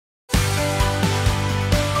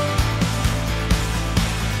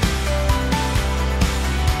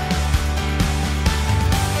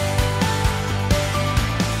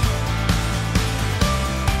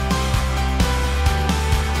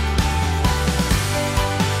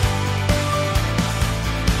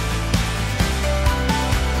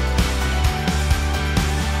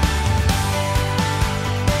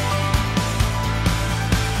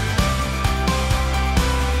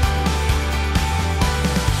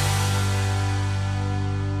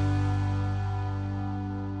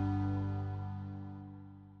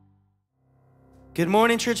Good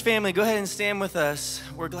morning, church family. Go ahead and stand with us.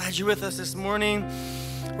 We're glad you're with us this morning.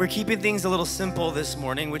 We're keeping things a little simple this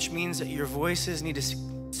morning, which means that your voices need to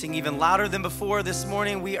sing even louder than before. This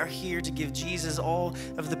morning, we are here to give Jesus all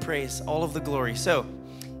of the praise, all of the glory. So,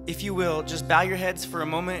 if you will, just bow your heads for a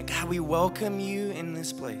moment. God, we welcome you in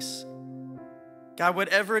this place. God,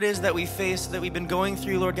 whatever it is that we face, that we've been going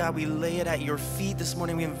through, Lord God, we lay it at your feet this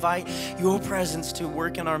morning. We invite your presence to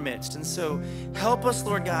work in our midst. And so help us,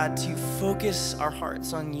 Lord God, to focus our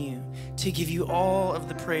hearts on you, to give you all of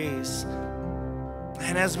the praise.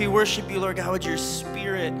 And as we worship you, Lord God, would your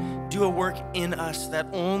Spirit do a work in us that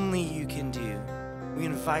only you can do. We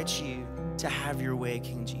invite you to have your way,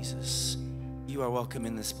 King Jesus. You are welcome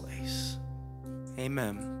in this place.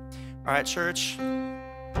 Amen. All right, church.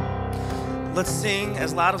 Let's sing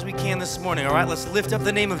as loud as we can this morning, all right? Let's lift up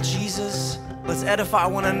the name of Jesus. Let's edify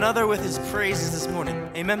one another with his praises this morning.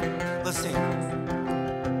 Amen? Let's sing.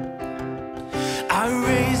 I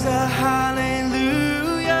raise a hallelujah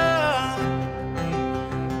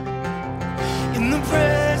in the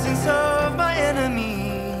presence of my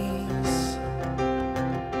enemies.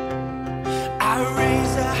 I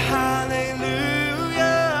raise a hallelujah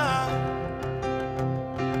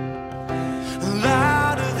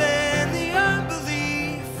louder than the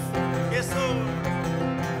unbelief. Yes, Lord.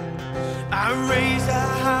 I raise a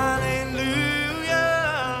hallelujah.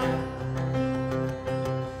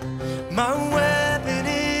 My weapon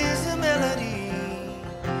is a melody.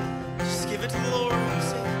 Just give it to the Lord.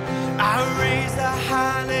 I raise a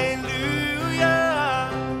hallelujah.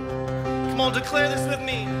 Come on, declare this with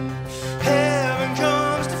me. Heaven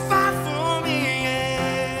comes to fight for me,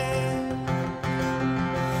 yeah.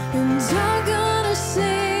 And I'm gonna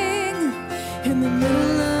sing in the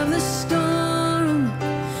middle of the storm.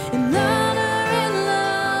 And louder,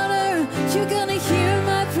 you're gonna hear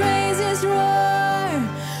my praises roar.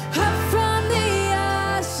 Up from the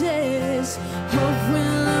ashes, hope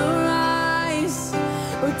will arise.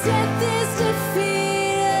 Oh, death is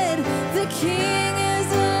defeated, the King is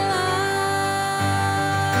alive.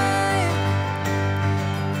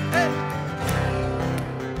 Hey.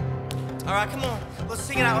 All right, come on. Let's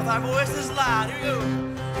sing it out with our voices loud. Here we go.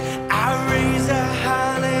 I raise a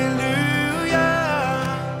hallelujah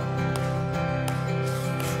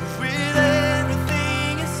with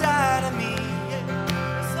everything inside of me. Yeah.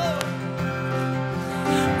 So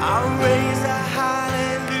I raise a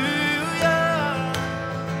hallelujah.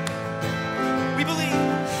 We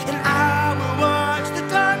believe, and I will watch the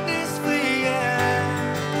darkness flee.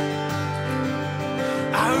 Yeah.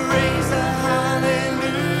 I raise a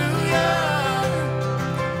hallelujah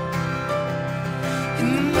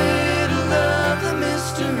in the middle of the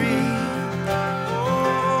mystery.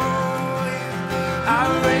 Oh, yeah. I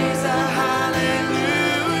raise a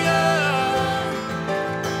hallelujah.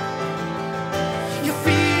 You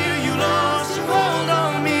fear you lost your hold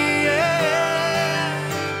on me,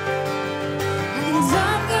 yeah. And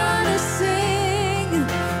I'm gonna sing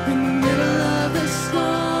in the middle of the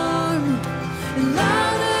storm. And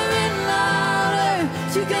louder,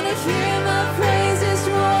 you're gonna hear my praises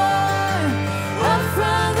roar. Up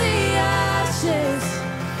from the ashes,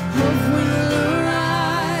 hope will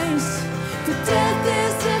arise. The death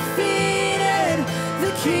is defeated,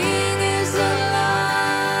 the King is alive.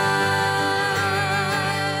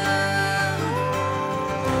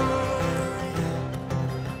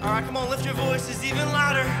 All right, come on, lift your voices even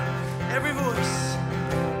louder. Every voice.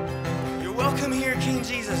 You're welcome here, King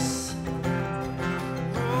Jesus.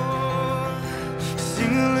 Oh,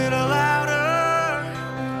 sing a little louder.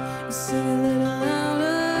 Sing a little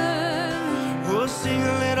louder, Oh, sing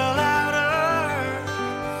a little louder.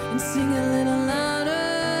 and sing a little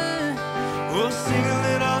louder, Oh, sing a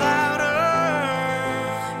little louder.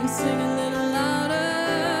 and sing a little louder.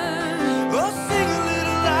 Oh, sing a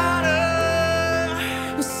little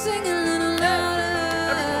louder. We'll sing a little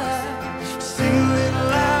louder. Sing a little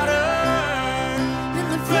louder. In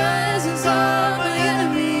the presence of my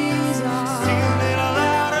enemies, Sing a little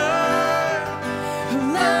louder.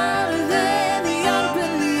 louder than the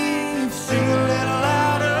unbelief. Sing a little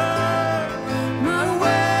louder. My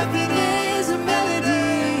weapon is a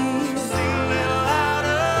melody. Sing a little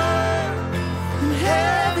louder. And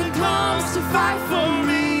heaven comes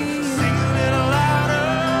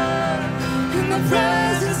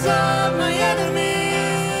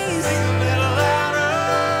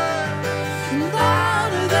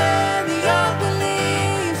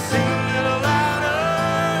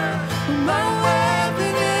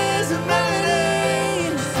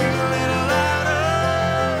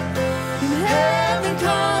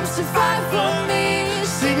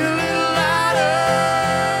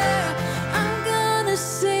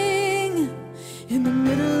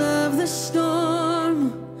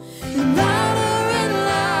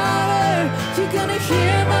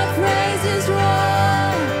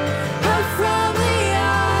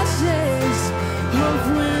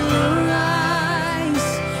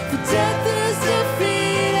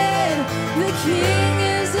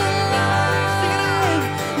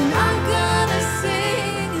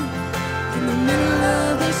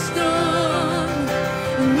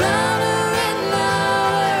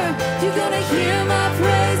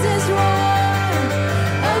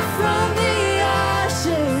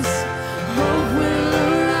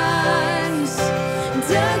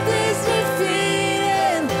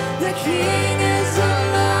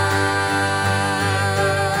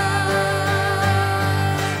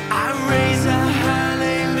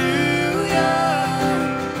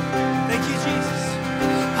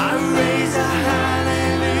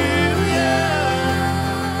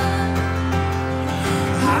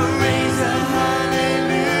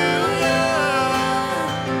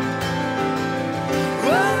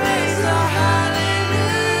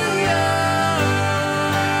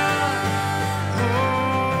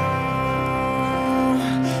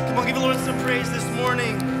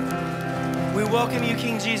welcome you,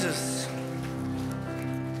 King Jesus.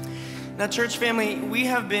 Now, church family, we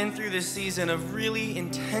have been through this season of really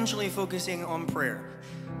intentionally focusing on prayer,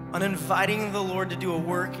 on inviting the Lord to do a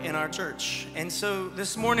work in our church. And so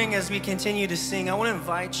this morning, as we continue to sing, I want to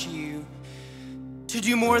invite you to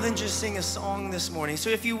do more than just sing a song this morning. So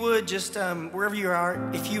if you would just, wherever you are,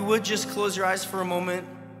 if you would just close your eyes for a moment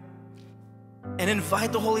and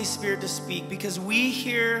invite the Holy Spirit to speak, because we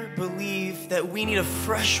here believe that we need a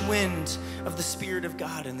fresh wind of the Spirit of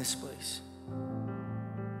God in this place.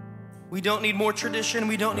 We don't need more tradition,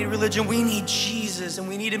 we don't need religion, we need Jesus, and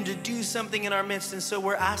we need him to do something in our midst. And so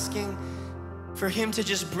we're asking for him to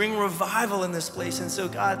just bring revival in this place. And so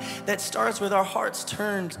God, that starts with our hearts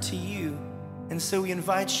turned to you. And so we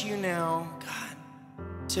invite you now, God,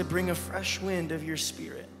 to bring a fresh wind of your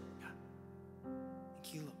Spirit. God.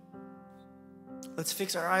 Thank you, Lord. Let's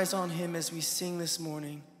fix our eyes on him as we sing this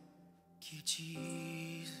morning. Thank you,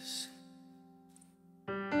 Jesus.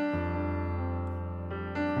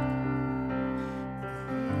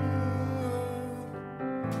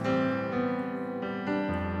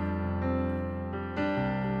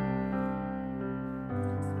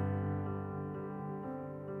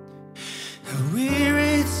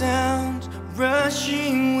 Weird sound,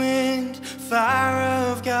 rushing wind, fire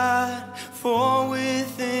of God, fall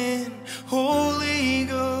within. Holy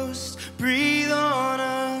Ghost, breathe on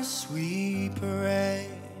us, we pray.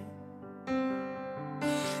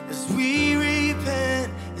 As we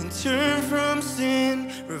repent and turn from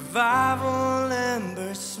sin, revival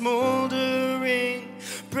embers smoldering,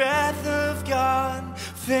 breath of God,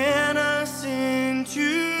 fan us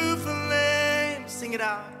into flame. Sing it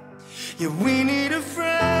out. Yeah, we need a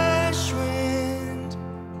fresh wind,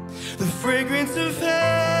 the fragrance of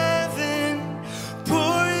heaven.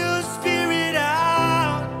 Pour your Spirit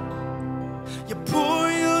out. Yeah,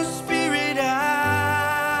 pour your Spirit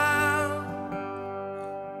out.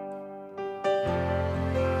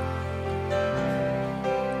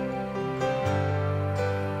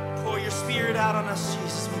 Pour your Spirit out on us,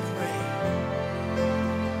 Jesus, we pray.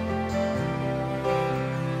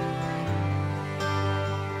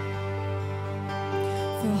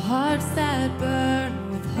 For hearts that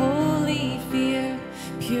burn with holy fear,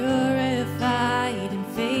 purified in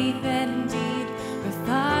faith and deed,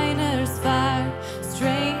 refiner's fire,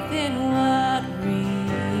 strengthen what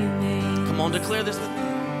remains. Come on, declare this with me.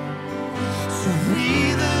 So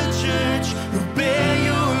we the church who bear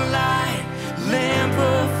your light, lamp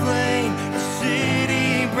of flame, a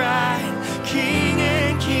city bright, King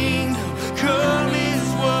and kingdom, come is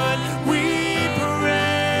what we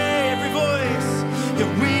pray. Every voice, yeah,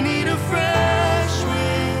 we need a fresh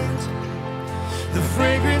wind, the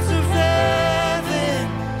fragrance of heaven.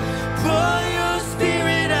 Pour your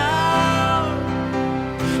Spirit out,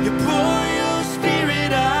 you pour your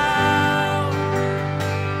Spirit out.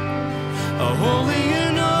 A holy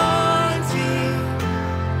anointing,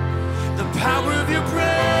 the power of your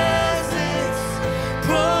presence.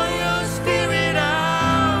 Pour your Spirit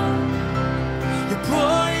out, you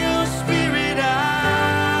pour your Spirit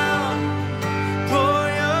out. Pour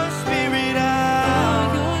your Spirit out,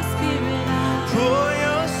 Pour your Spirit out. pour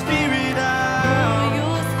your Spirit out, Pour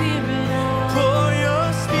your Spirit out. pour your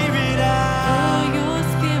Spirit out, Pour your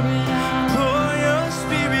Spirit out. pour your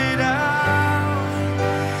Spirit out.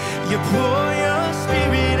 You pour your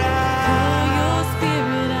Spirit out,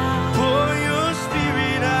 Pour your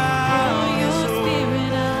Spirit out. pour your Spirit out,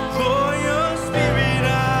 Pour your Spirit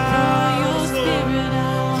out. pour your Spirit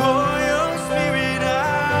out, Pour your Spirit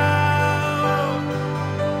out.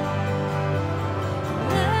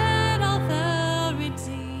 Let all the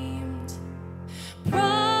redeemed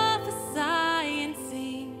prophesy and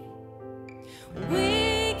sing. We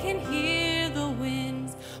can hear the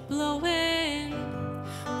winds blowing,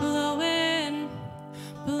 blowing,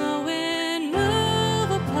 blowing.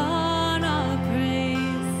 Move upon our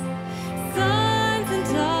praise. Sons and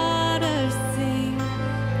daughters sing.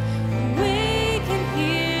 We can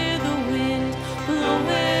hear the wind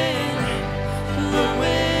blowing,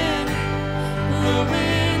 blowing,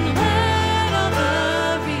 blowing. Let all the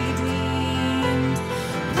redeemed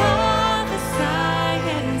prophesy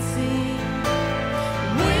and sing.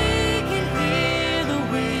 We can hear the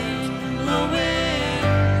wind blowing,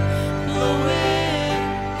 blowing,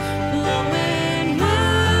 blowing.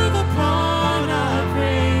 Move upon our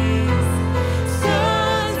praise.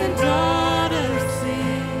 Sons and daughters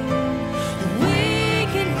sing. We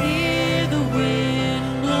can hear the wind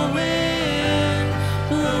blowing,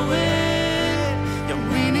 blowing. Yeah,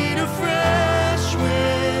 we need a fresh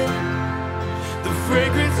wind, the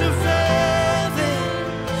fragrance of heaven.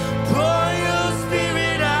 Pour your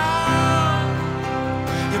Spirit out.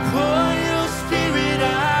 You pour your Spirit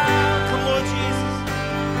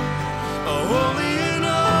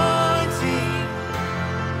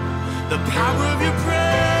The power of your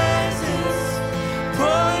presence.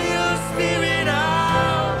 Pour your spirit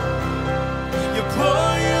out. You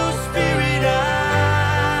pour your spirit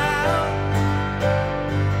out.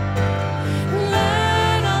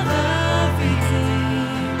 Let all the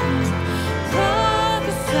redeemed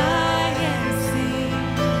prophesy and sing.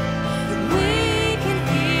 And we can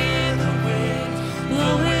hear the wind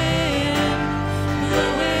blowing,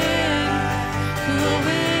 blowing,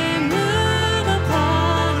 blowing. Move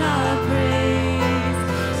upon our praise.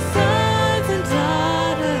 Sons and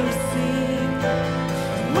daughters sing.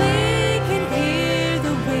 We can hear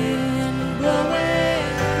the wind blowing,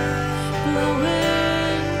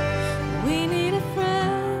 blowing. We need a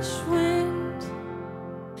fresh wind,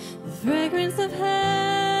 the fragrance of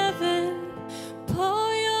heaven.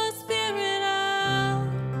 Pour your spirit out.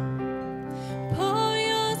 Pour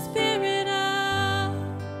your spirit out.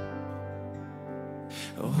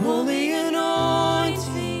 A holy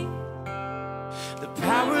anointing. The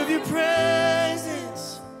power of your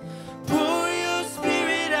presence. Pour your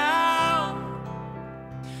spirit out.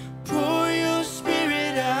 Pour your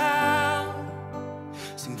spirit out.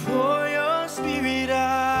 Sing, pour your spirit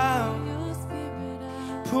out. Your spirit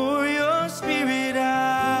out. Pour your spirit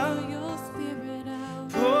out. Pour your spirit out.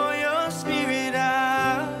 Pour your spirit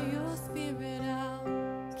out. Pour your spirit out.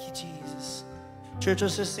 Thank you, Jesus. Church,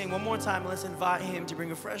 let's just sing one more time. Let's invite him to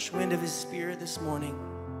bring a fresh wind of his spirit this morning.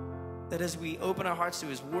 That as we open our hearts to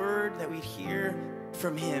his word, that we'd hear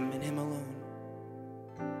from him and him alone.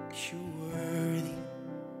 You worthy.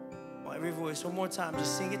 Well, every voice, one more time,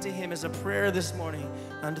 just sing it to him as a prayer this morning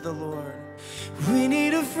unto the Lord. We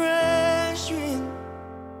need a fresh wind,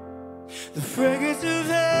 the fragrance of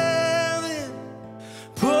heaven.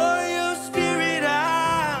 Pour your spirit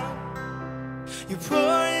out. You pour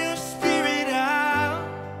your spirit out.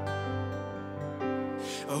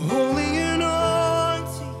 A holy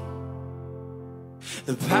anointing.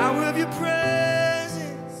 The power of your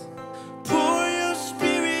presence. Pour your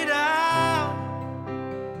spirit out.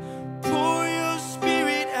 Pour your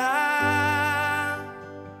spirit out.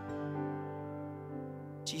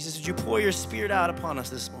 Jesus, would you pour your spirit out upon us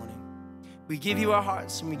this morning? We give you our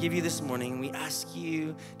hearts and we give you this morning, and we ask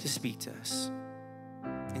you to speak to us.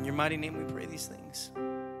 In your mighty name we pray these things.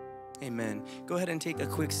 Amen. Go ahead and take a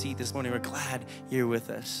quick seat this morning. We're glad you're with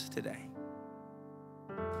us today.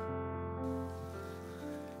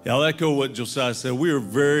 Yeah, I'll echo what Josiah said. We are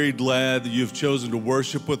very glad that you've chosen to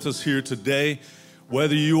worship with us here today.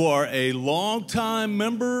 Whether you are a longtime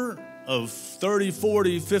member of 30,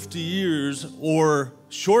 40, 50 years or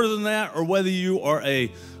shorter than that, or whether you are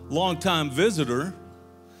a longtime visitor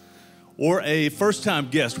or a first-time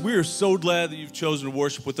guest, we are so glad that you've chosen to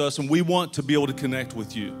worship with us, and we want to be able to connect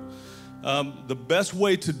with you. The best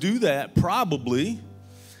way to do that probably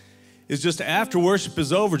is just after worship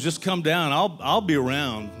is over, just come down. I'll be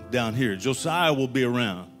around down here. Josiah will be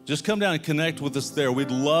around. Just come down and connect with us there.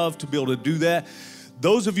 We'd love to be able to do that.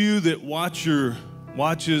 Those of you that watch your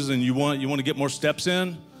watches and you want to get more steps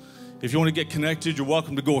in, if you want to get connected, you're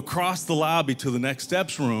welcome to go across the lobby to the Next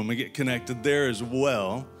Steps room and get connected there as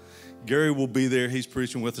well. Gary will be there. He's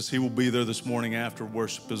preaching with us. He will be there this morning after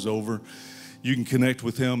worship is over. You can connect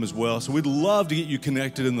with him as well. So we'd love to get you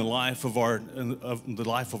connected in the life of our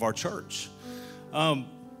church. One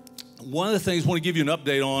of the things I want to give you an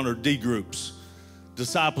update on are D groups,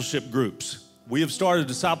 discipleship groups. We have started a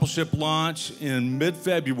discipleship launch in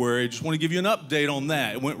mid-February. Just want to give you an update on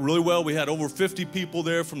that. It went really well. We had over 50 people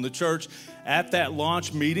there from the church at that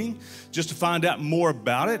launch meeting just to find out more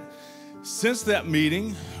about it. Since that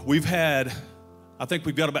meeting, I think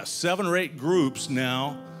we've got about 7 or 8 groups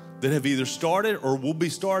now that have either started or will be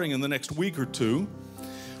starting in the next week or two.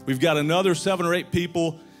 We've got another 7 or 8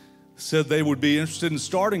 people said they would be interested in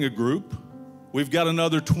starting a group. We've got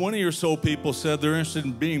another 20 or so people said they're interested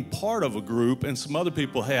in being part of a group, and some other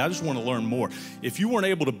people, hey, I just want to learn more. If you weren't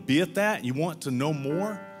able to be at that and you want to know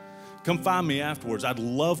more, come find me afterwards. I'd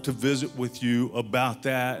love to visit with you about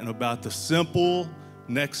that and about the simple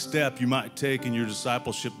next step you might take in your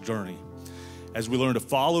discipleship journey as we learn to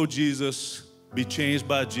follow Jesus, be changed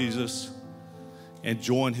by Jesus, and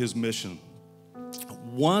join his mission.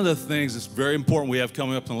 One of the things that's very important we have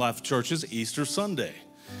coming up in the life of church is Easter Sunday.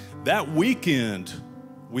 That weekend,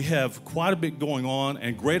 we have quite a bit going on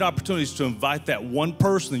and great opportunities to invite that one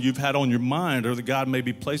person that you've had on your mind or that God may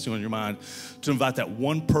be placing on your mind, to invite that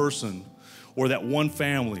one person or that one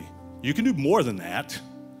family. You can do more than that,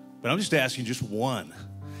 but I'm just asking just one.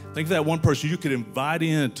 Think of that one person you could invite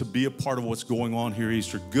in to be a part of what's going on here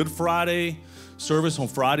Easter. Good Friday service on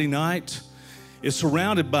Friday night is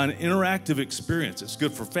surrounded by an interactive experience. It's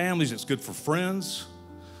good for families. It's good for friends.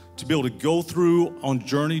 to be able to go through on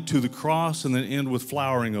journey to the cross and then end with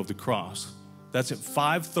flowering of the cross. That's at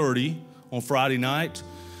 5:30 on Friday night.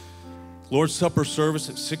 Lord's Supper service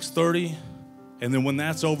at 6:30. And then when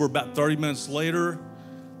that's over, about 30 minutes later,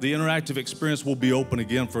 the interactive experience will be open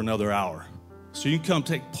again for another hour. So you can come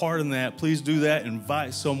take part in that. Please do that.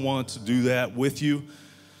 Invite someone to do that with you.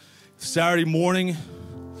 Saturday morning,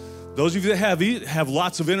 those of you that have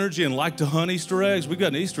lots of energy and like to hunt Easter eggs, we've got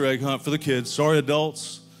an Easter egg hunt for the kids. Sorry,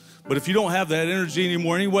 adults. But if you don't have that energy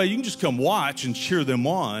anymore anyway, you can just come watch and cheer them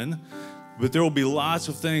on. But there will be lots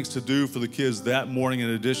of things to do for the kids that morning in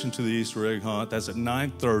addition to the Easter egg hunt. That's at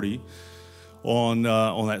 9:30 on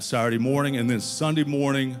that Saturday morning. And then Sunday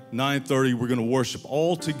morning, 9:30, we're going to worship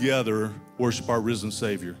all together, worship our risen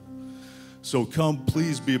Savior. So come,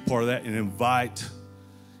 please be a part of that and invite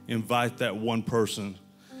that one person.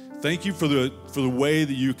 Thank you for the way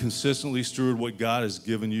that you consistently steward what God has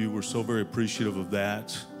given you. We're so very appreciative of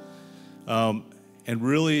that. And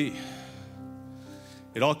really,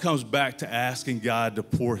 it all comes back to asking God to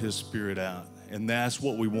pour His Spirit out. And that's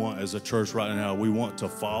what we want as a church right now. We want to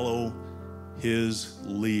follow His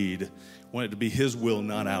lead. We want it to be His will,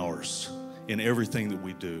 not ours, in everything that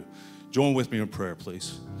we do. Join with me in prayer,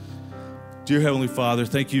 please. Dear Heavenly Father,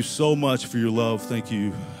 thank you so much for your love. Thank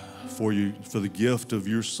you for the gift of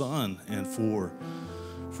your Son and for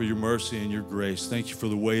your mercy and your grace. Thank you for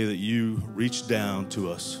the way that you reached down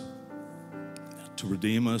to us to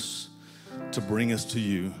redeem us, to bring us to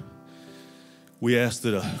you. We ask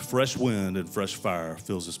that a fresh wind and fresh fire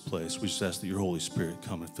fills this place. We just ask that your Holy Spirit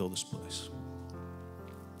come and fill this place.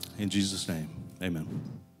 In Jesus' name, amen.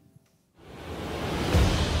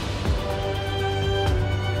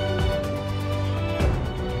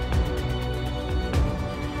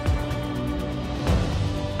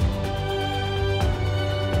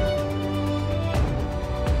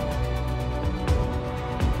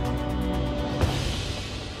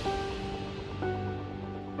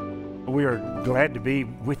 We are glad to be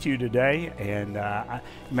with you today, and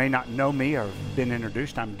you may not know me or been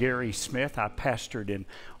introduced. I'm Gary Smith. I pastored in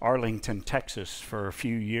Arlington, Texas for a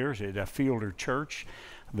few years at a Fielder Church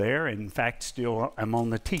there. In fact, still I'm on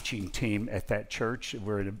the teaching team at that church.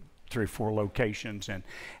 We're at 3 or 4 locations,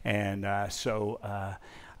 so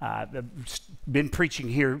I've been preaching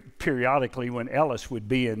here periodically when Ellis would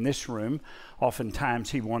be in this room. Oftentimes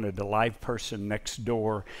he wanted a live person next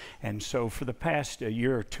door. And so for the past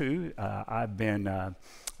year or two, I've been a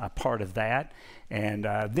part of that. And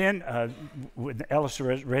then with Ellis'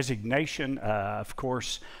 resignation, of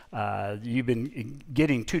course, you've been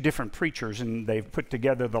getting 2 different preachers, and they've put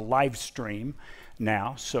together the live stream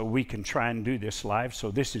now so we can try and do this live. So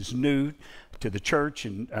this is new to the church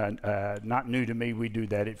and not new to me. We do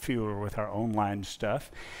that at Fielder with our online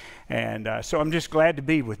stuff. And so I'm just glad to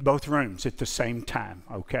be with both rooms at the same time,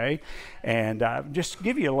 okay? And just to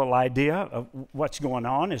give you a little idea of what's going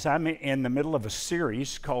on is I'm in the middle of a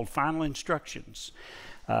series called Final Instructions,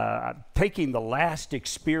 taking the last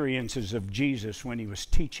experiences of Jesus when he was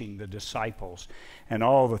teaching the disciples and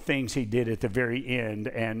all the things he did at the very end.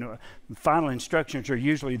 And final instructions are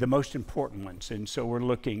usually the most important ones. And so we're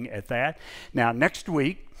looking at that. Now, next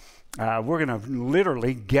week, we're going to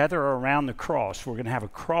literally gather around the cross. We're going to have a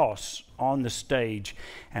cross on the stage,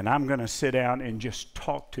 and I'm going to sit down and just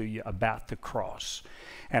talk to you about the cross.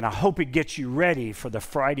 And I hope it gets you ready for the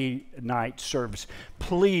Friday night service.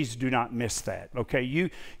 Please do not miss that, okay?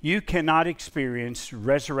 You cannot experience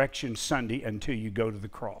Resurrection Sunday until you go to the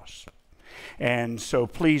cross. And so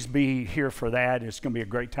please be here for that. It's going to be a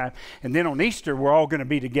great time. And then on Easter, we're all going to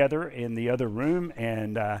be together in the other room,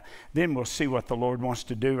 and then we'll see what the Lord wants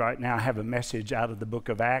to do. Right now, I have a message out of the book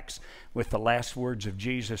of Acts with the last words of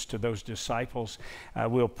Jesus to those disciples.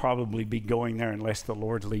 We'll probably be going there unless the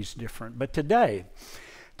Lord leads different. But today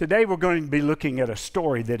we're going to be looking at a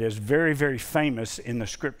story that is very, very famous in the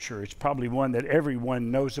Scripture. It's probably one that everyone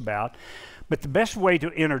knows about. But the best way to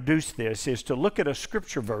introduce this is to look at a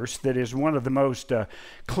Scripture verse that is one of the most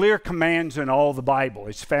clear commands in all the Bible.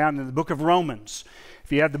 It's found in the book of Romans.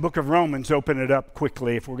 If you have the book of Romans, open it up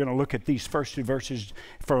quickly if we're going to look at these first 2 verses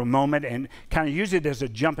for a moment and kind of use it as a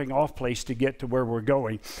jumping off place to get to where we're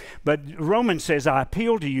going. But Romans says, I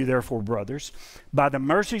appeal to you, therefore, brothers, by the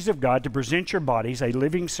mercies of God, to present your bodies a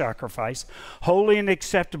living sacrifice, holy and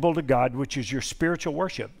acceptable to God, which is your spiritual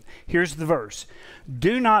worship. Here's the verse.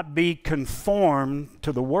 Do not be conformed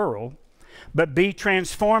to the world, but be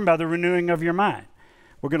transformed by the renewing of your mind.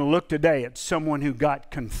 We're going to look today at someone who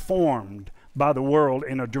got conformed by the world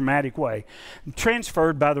in a dramatic way,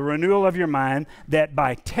 transferred by the renewal of your mind, that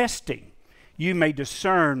by testing you may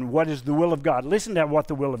discern what is the will of God. Listen to what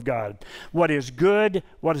the will of God, what is good,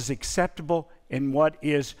 what is acceptable, and what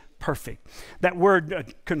is perfect. That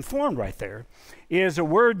word conform right there is a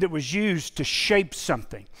word that was used to shape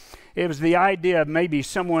something. It was the idea of maybe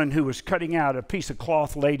someone who was cutting out a piece of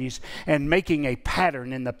cloth, ladies, and making a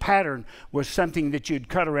pattern, and the pattern was something that you'd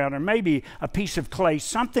cut around, or maybe a piece of clay,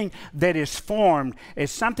 something that is formed, is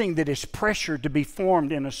something that is pressured to be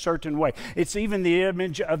formed in a certain way. It's even the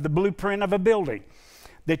image of the blueprint of a building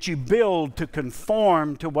that you build to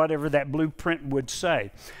conform to whatever that blueprint would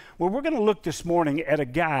say. Well, we're going to look this morning at a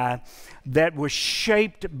guy that was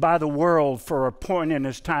shaped by the world for a point in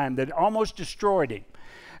his time that almost destroyed him.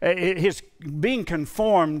 His being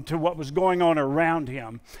conformed to what was going on around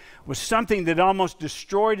him was something that almost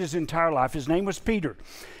destroyed his entire life. His name was Peter.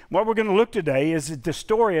 What we're going to look today is the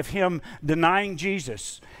story of him denying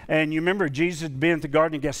Jesus. And you remember Jesus had been at the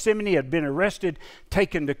Garden of Gethsemane, had been arrested,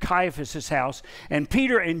 taken to Caiaphas' house. And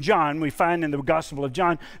Peter and John, we find in the Gospel of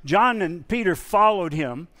John, John and Peter followed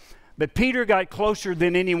him. But Peter got closer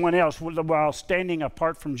than anyone else while standing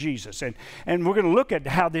apart from Jesus. And we're going to look at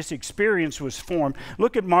how this experience was formed.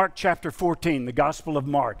 Look at Mark chapter 14, the Gospel of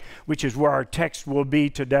Mark, which is where our text will be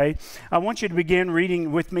today. I want you to begin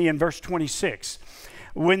reading with me in verse 26.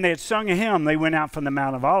 When they had sung a hymn, they went out from the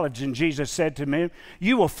Mount of Olives, and Jesus said to them,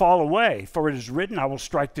 "You will fall away, for it is written, I will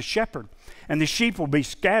strike the shepherd, and the sheep will be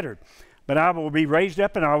scattered. But I will be raised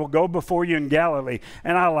up, and I will go before you in Galilee."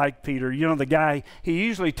 And I like Peter. You know, the guy, he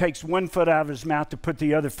usually takes one foot out of his mouth to put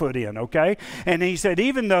the other foot in, okay? And he said,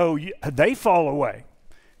 even though they fall away,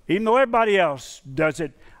 even though everybody else does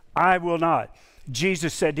it, I will not.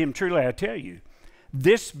 Jesus said to him, "Truly I tell you,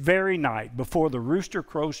 this very night before the rooster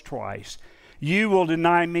crows twice, you will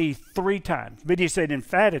deny me 3 times. But he said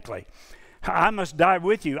emphatically, "I must die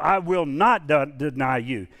with you. I will not deny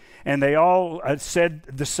you." And they all said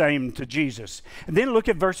the same to Jesus. And then look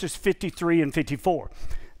at verses 53 and 54.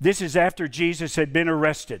 This is after Jesus had been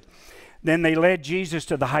arrested. Then they led Jesus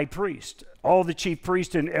to the high priest. All the chief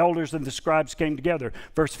priests and elders and the scribes came together.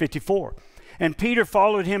 Verse 54. And Peter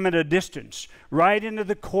followed him at a distance, right into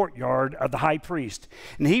the courtyard of the high priest.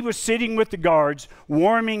 And he was sitting with the guards,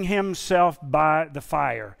 warming himself by the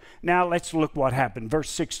fire. Now let's look what happened.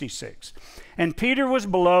 Verse 66. And Peter was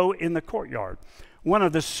below in the courtyard. One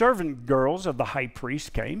of the servant girls of the high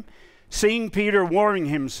priest came. Seeing Peter warming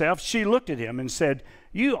himself, she looked at him and said,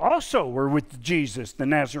 "You also were with Jesus the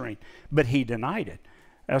Nazarene." But he denied it,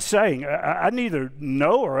 saying, I neither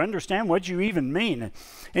know or understand what you even mean."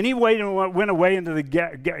 And he went away into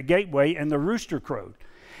the gateway, and the rooster crowed.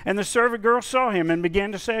 And the servant girl saw him and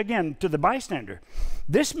began to say again to the bystander,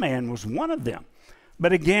 "This man was one of them."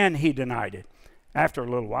 But again he denied it. After a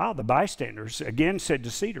little while, the bystanders again said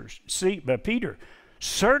to Peter,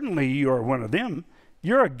 "Certainly you are one of them.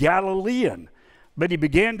 You're a Galilean." But he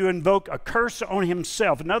began to invoke a curse on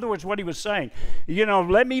himself. In other words, what he was saying,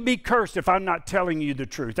 let me be cursed if I'm not telling you the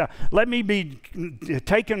truth. Let me be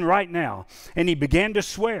taken right now. And he began to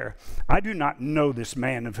swear, "I do not know this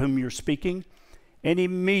man of whom you're speaking." And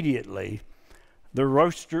immediately the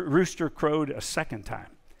rooster crowed a second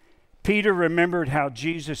time. Peter remembered how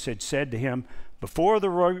Jesus had said to him, "Before the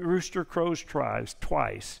rooster crows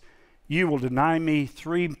twice, you will deny me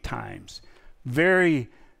 3 times. Very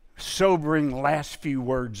sobering last few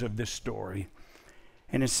words of this story.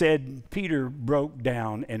 And it said Peter broke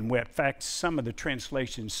down and wept. In fact, some of the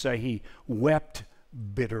translations say he wept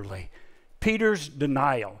bitterly. Peter's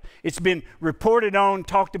denial. It's been reported on,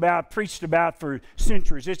 talked about, preached about for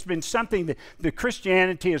centuries. It's been something that the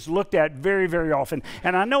Christianity has looked at very, very often.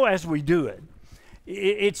 And I know as we do it,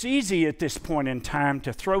 it's easy at this point in time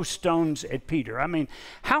to throw stones at Peter. I mean,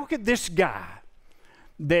 how could this guy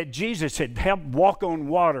that Jesus had helped walk on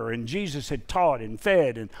water and Jesus had taught and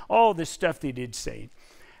fed and all this stuff that he'd seen,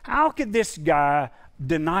 how could this guy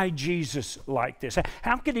deny Jesus like this?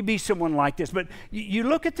 How could he be someone like this? But you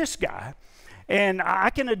look at this guy, and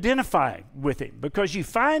I can identify with him because you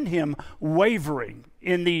find him wavering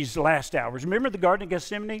in these last hours. Remember the Garden of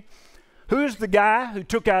Gethsemane? Who is the guy who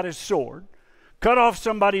took out his sword, cut off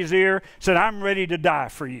somebody's ear, said, "I'm ready to die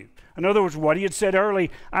for you"? In other words, what he had said early,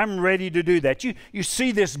 "I'm ready to do that." You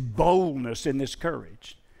see this boldness and this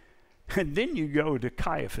courage. And then you go to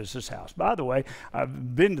Caiaphas' house. By the way,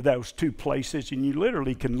 I've been to those 2 places, and you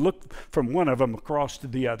literally can look from one of them across to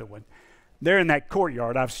the other one. There in that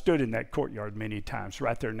courtyard, I've stood in that courtyard many times,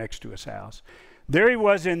 right there next to his house. There he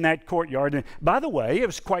was in that courtyard. And by the way, it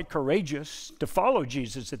was quite courageous to follow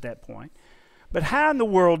Jesus at that point. But how in the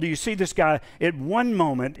world do you see this guy at one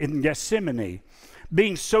moment in Gethsemane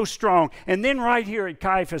being so strong, and then right here at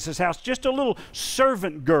Caiaphas' house, just a little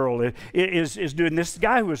servant girl is doing this?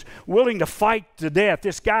 Guy who was willing to fight to death,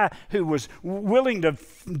 this guy who was willing to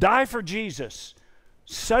die for Jesus,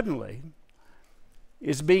 suddenly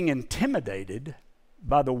is being intimidated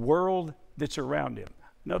by the world that's around him.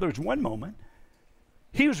 In other words, one moment,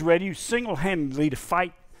 he was ready single-handedly to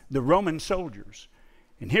fight the Roman soldiers.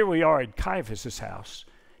 And here we are at Caiaphas' house.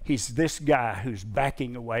 He's this guy who's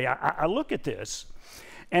backing away. I look at this,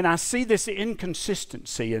 and I see this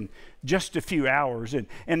inconsistency in just a few hours. And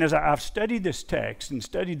as I've studied this text and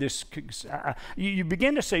studied this, you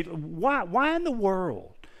begin to say, why in the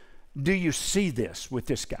world do you see this with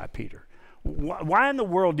this guy, Peter? Why in the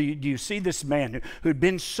world do you see this man who had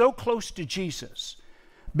been so close to Jesus,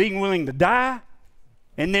 being willing to die,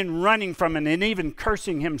 and then running from it and even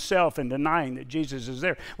cursing himself and denying that Jesus is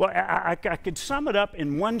there? Well, I could sum it up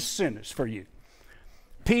in one sentence for you.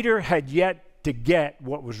 Peter had yet to get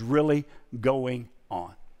what was really going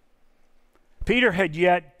on. Peter had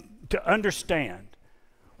yet to understand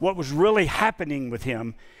what was really happening with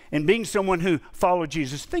him and being someone who followed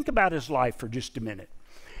Jesus. Think about his life for just a minute.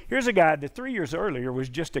 Here's a guy that 3 years earlier was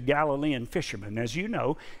just a Galilean fisherman. As you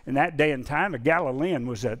know, in that day and time, a Galilean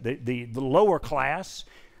was the lower class.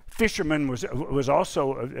 Fisherman was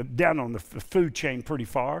also down on the food chain pretty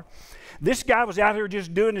far. This guy was out here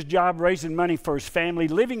just doing his job, raising money for his family,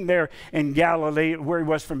 living there in Galilee, where he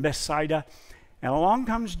was from Bethsaida. And along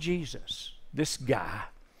comes Jesus, this guy,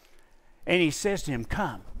 and he says to him,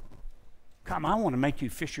 come, I want to make you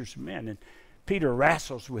fishers of men. And Peter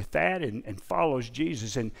wrestles with that and follows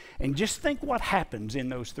Jesus. And just think what happens in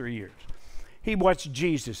those 3 years. He watched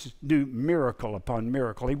Jesus do miracle upon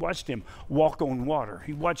miracle. He watched him walk on water.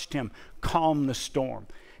 He watched him calm the storm.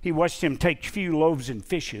 He watched him take few loaves and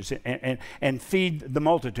fishes and feed the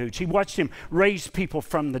multitudes. He watched him raise people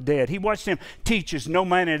from the dead. He watched him teach as no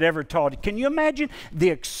man had ever taught. Can you imagine the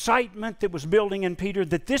excitement that was building in Peter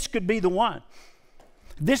that this could be the one?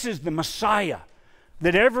 This is the Messiah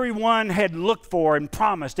that everyone had looked for and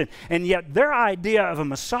promised. And yet their idea of a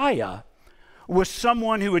Messiah was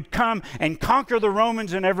someone who would come and conquer the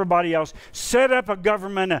Romans and everybody else, set up a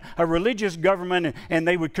government, a religious government, and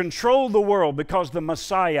they would control the world because the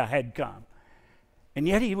Messiah had come. And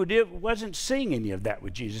yet he wasn't seeing any of that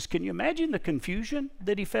with Jesus. Can you imagine the confusion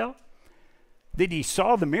that he felt? That he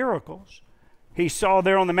saw the miracles. He saw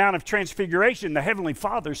there on the Mount of Transfiguration the Heavenly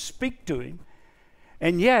Father speak to him.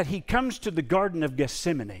 And yet he comes to the Garden of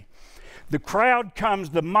Gethsemane. The crowd comes,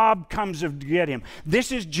 the mob comes to get him.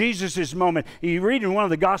 This is Jesus' moment. You read in one of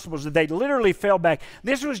the Gospels that they literally fell back.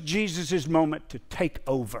 This was Jesus' moment to take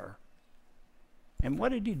over. And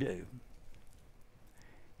what did he do?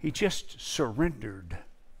 He just surrendered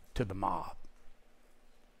to the mob,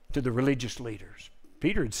 to the religious leaders.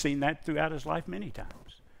 Peter had seen that throughout his life many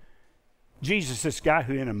times. Jesus, this guy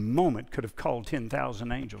who in a moment could have called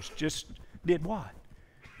 10,000 angels, just did what?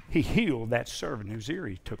 He healed that servant whose ear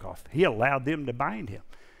he took off. He allowed them to bind him.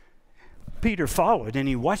 Peter followed and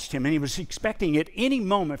he watched him, and he was expecting at any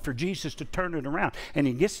moment for Jesus to turn it around. And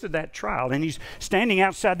he gets to that trial, and he's standing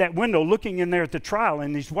outside that window looking in there at the trial,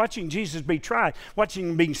 and he's watching Jesus be tried, watching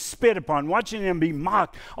him being spit upon, watching him be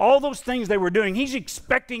mocked. All those things they were doing, he's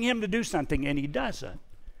expecting him to do something, and he doesn't.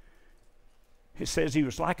 It says he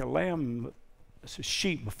was like a lamb, a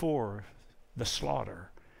sheep before the slaughter.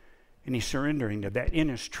 And he's surrendering to that. In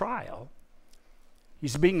his trial,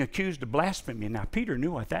 he's being accused of blasphemy. Now, Peter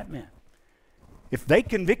knew what that meant. If they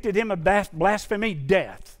convicted him of blasphemy,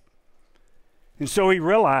 death. And so he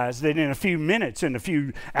realized that in a few minutes, in a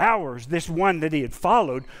few hours, this one that he had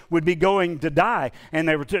followed would be going to die. And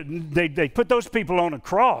they put those people on a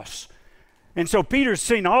cross. And so Peter's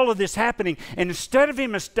seen all of this happening. And instead of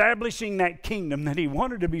him establishing that kingdom that he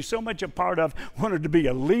wanted to be so much a part of, wanted to be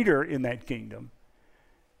a leader in that kingdom,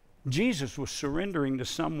 Jesus was surrendering to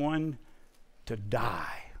someone to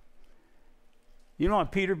die. You know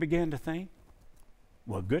what Peter began to think?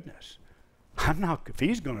 Well, goodness, if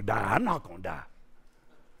he's going to die, I'm not going to die.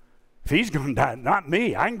 If he's going to die, not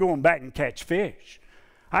me. I can go on back and catch fish.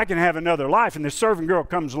 I can have another life. And this servant girl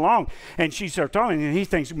comes along, and she starts talking, and he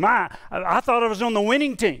thinks, I thought I was on the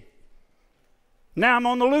winning team. Now I'm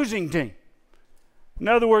on the losing team. In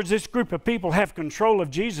other words, this group of people have control of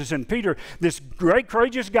Jesus, and Peter, this great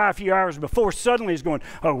courageous guy a few hours before, suddenly is going,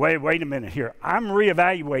 oh, wait a minute here. I'm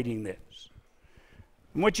reevaluating this.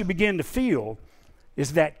 And what you begin to feel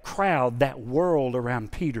is that crowd, that world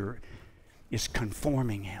around Peter is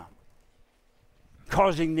conforming him,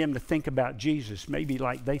 causing them to think about Jesus maybe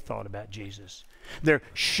like they thought about Jesus. They're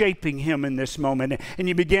shaping him in this moment. And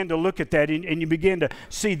you begin to look at that, and you begin to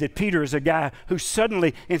see that Peter is a guy who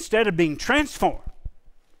suddenly, instead of being transformed,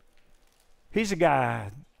 he's a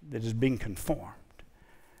guy that is being conformed.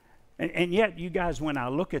 And yet, you guys, when I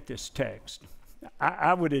look at this text,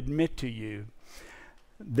 I would admit to you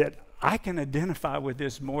that I can identify with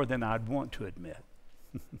this more than I'd want to admit.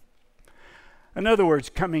 In other words,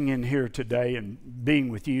 coming in here today and being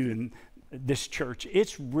with you in this church,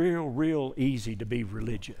 it's real easy to be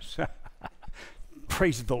religious.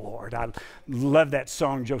 Praise the Lord. I love that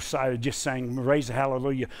song Josiah just sang, Raise a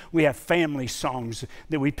Hallelujah. We have family songs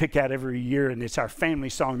that we pick out every year, and it's our family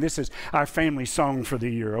song. This is our family song for the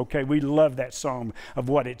year, okay? We love that song of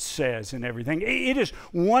what it says and everything. It is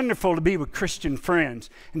wonderful to be with Christian friends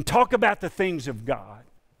and talk about the things of God.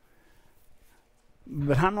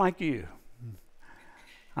 But I'm like you.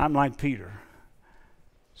 I'm like Peter.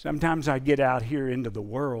 Sometimes I get out here into the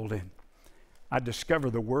world and I discover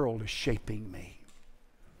the world is shaping me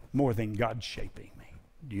more than God's shaping me.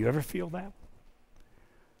 Do you ever feel that?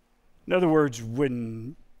 In other words,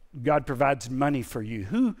 when God provides money for you,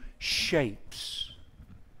 who shapes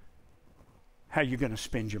how you're going to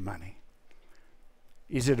spend your money?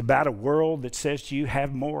 Is it about a world that says to you,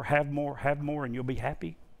 have more, and you'll be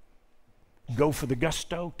happy? Go for the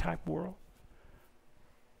gusto type world?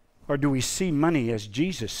 Or do we see money as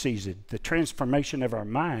Jesus sees it? The transformation of our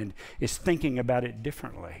mind is thinking about it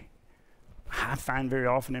differently. I find very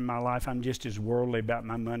often in my life I'm just as worldly about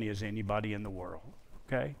my money as anybody in the world,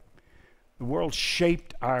 okay? The world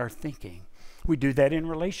shaped our thinking. We do that in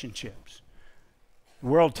relationships. The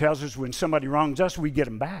world tells us when somebody wrongs us, we get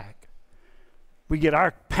them back. We get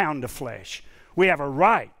our pound of flesh. We have a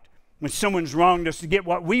right when someone's wronged us to get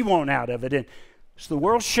what we want out of it. And it's the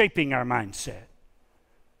world shaping our mindset.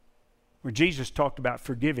 Where Jesus talked about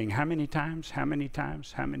forgiving. How many times? Forgiving.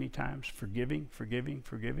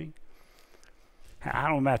 I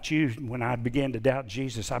don't know about you, when I began to doubt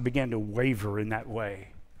Jesus, I began to waver in that way.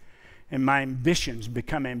 And my ambitions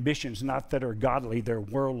become ambitions not that are godly, they're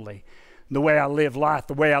worldly. The way I live life,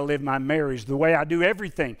 the way I live my marriage, the way I do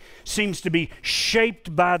everything seems to be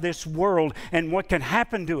shaped by this world. And what can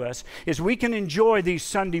happen to us is we can enjoy these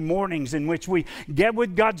Sunday mornings in which we get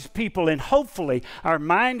with God's people and hopefully our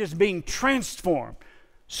mind is being transformed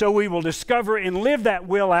so we will discover and live that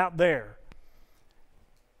will out there.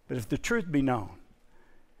 But if the truth be known,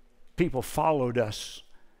 people followed us.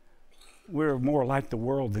 We're more like the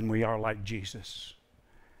world than we are like Jesus.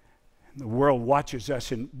 The world watches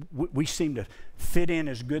us and we seem to fit in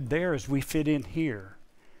as good there as we fit in here.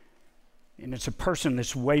 And it's a person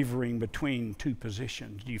that's wavering between two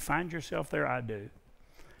positions. Do you find yourself there? I do.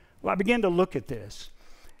 Well, I began to look at this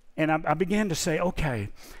and I began to say, okay,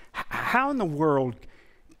 how in the world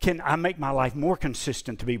can I make my life more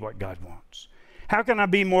consistent to be what God wants? How can I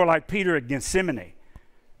be more like Peter at Gethsemane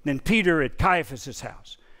than Peter at Caiaphas'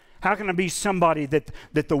 house? How can I be somebody that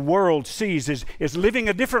the world sees is living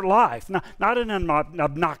a different life? Not in an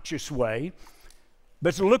obnoxious way,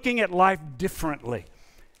 but looking at life differently.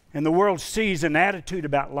 And the world sees an attitude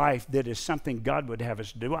about life that is something God would have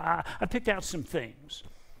us do. I picked out some things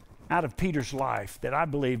out of Peter's life that I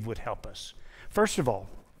believe would help us. First of all,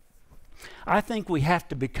 I think we have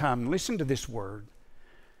to become, listen to this word,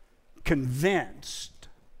 convinced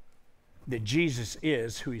that Jesus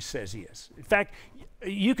is who he says he is. In fact,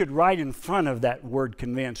 you could write in front of that word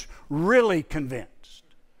convinced, really convinced.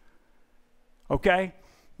 Okay?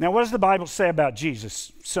 Now, what does the Bible say about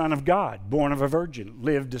Jesus? Son of God, born of a virgin,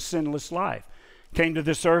 lived a sinless life, came to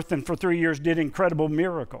this earth and for 3 years did incredible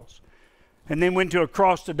miracles, and then went to a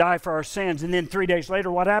cross to die for our sins. And then 3 days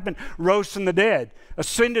later, what happened? Rose from the dead,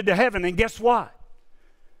 ascended to heaven, and guess what?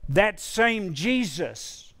 That same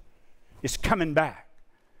Jesus is coming back.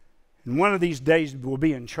 And one of these days will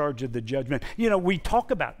be in charge of the judgment. You know, we talk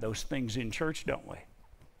about those things in church, don't we?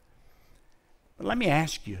 But let me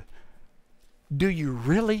ask you, do you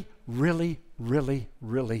really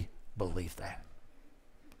believe that?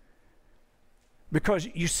 Because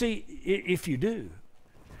you see, if you do,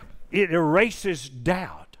 it erases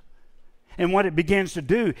doubt. And what it begins to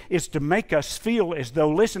do is to make us feel as though,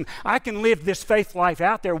 listen, I can live this faith life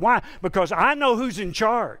out there. Why? Because I know who's in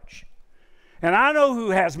charge. And I know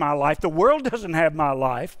who has my life. The world doesn't have my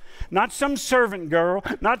life. Not some servant girl,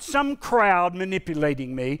 not some crowd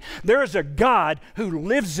manipulating me. There is a God who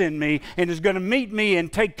lives in me and is going to meet me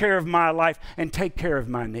and take care of my life and take care of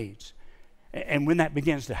my needs. And when that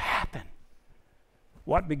begins to happen,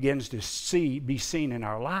 what begins to be seen in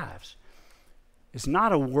our lives is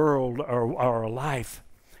not a world or a life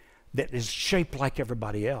that is shaped like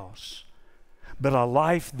everybody else, but a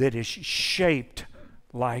life that is shaped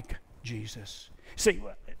like Jesus. See,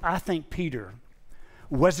 I think Peter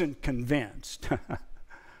wasn't convinced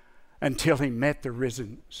until he met the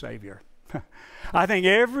risen Savior. I think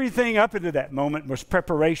everything up into that moment was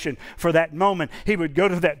preparation for that moment. He would go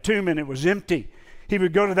to that tomb and it was empty. He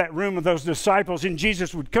would go to that room with those disciples, and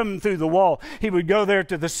Jesus would come through the wall. He would go there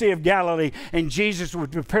to the Sea of Galilee, and Jesus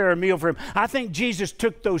would prepare a meal for him. I think Jesus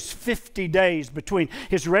took those 50 days between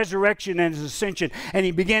his resurrection and his ascension, and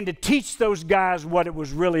he began to teach those guys what it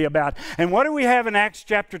was really about. And what do we have in Acts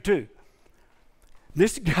chapter 2?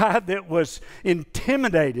 This guy that was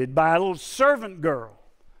intimidated by a little servant girl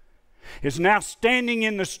is now standing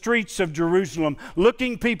in the streets of Jerusalem,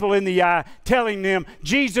 looking people in the eye, telling them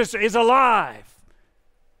Jesus is alive.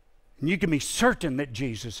 And you can be certain that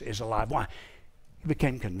Jesus is alive. Why? He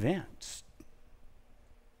became convinced.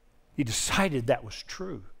 He decided that was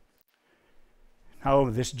true. Oh,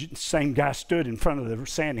 this same guy stood in front of the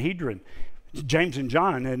Sanhedrin, James and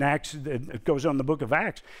John, in Acts, it goes on the book of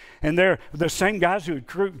Acts. And they're the same guys who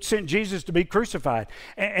had sent Jesus to be crucified.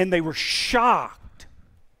 And they were shocked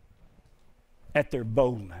at their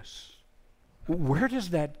boldness. Where does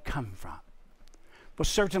that come from? Well,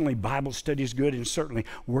 certainly Bible study is good, and certainly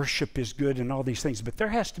worship is good and all these things, but there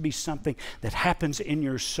has to be something that happens in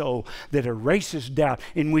your soul that erases doubt,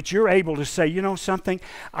 in which you're able to say, you know something,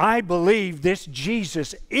 I believe this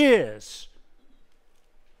Jesus is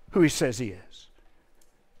who he says he is.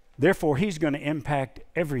 Therefore, he's going to impact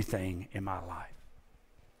everything in my life.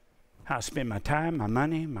 How I spend my time, my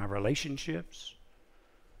money, my relationships,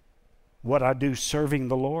 what I do serving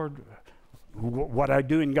the Lord, what I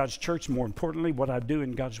do in God's church, more importantly, what I do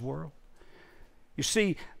in God's world. You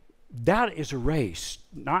see, doubt is erased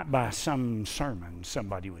not by some sermon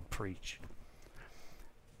somebody would preach.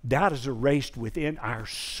 Doubt is erased within our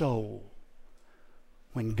soul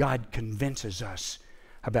when God convinces us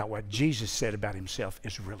about what Jesus said about himself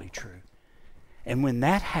is really true. And when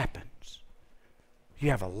that happens, you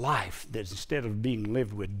have a life that instead of being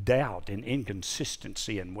lived with doubt and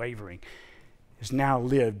inconsistency and wavering, is now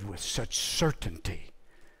lived with such certainty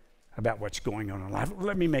about what's going on in life.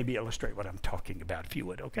 Let me maybe illustrate what I'm talking about, if you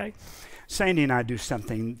would, okay? Sandy and I do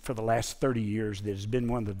something for the last 30 years that has been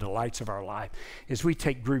one of the delights of our life, is we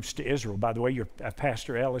take groups to Israel. By the way, your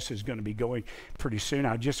Pastor Ellis is going to be going pretty soon.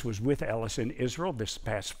 I just was with Ellis in Israel this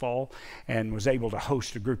past fall and was able to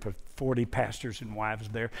host a group of 40 pastors and wives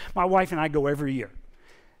there. My wife and I go every year.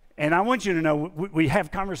 And I want you to know, we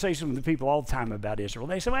have conversations with the people all the time about Israel.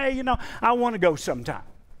 They say, well, hey, you know, I want to go sometime.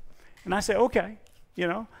 And I say, okay, you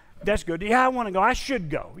know, that's good. Yeah, I want to go. I should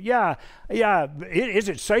go. Yeah. Is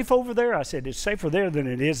it safe over there? I said, it's safer there than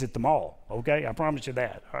it is at the mall. Okay, I promise you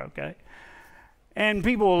that. Okay. And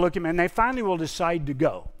people will look at me, and they finally will decide to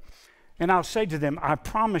go. And I'll say to them, I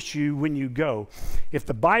promise you when you go, if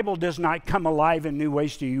the Bible does not come alive in new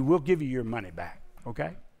ways to you, we'll give you your money back.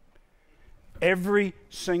 Okay? Every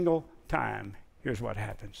single time, here's what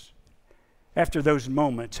happens. After those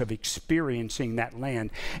moments of experiencing that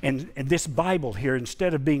land, and this Bible here,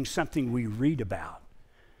 instead of being something we read about,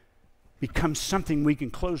 becomes something we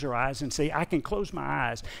can close our eyes and say, I can close my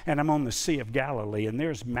eyes and I'm on the Sea of Galilee, and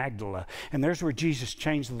there's Magdala, and there's where Jesus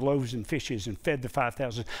changed the loaves and fishes and fed the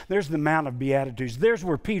 5,000. There's the Mount of Beatitudes. There's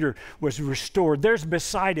where Peter was restored. There's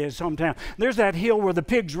Bethsaida, his hometown. There's that hill where the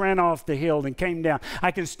pigs ran off the hill and came down.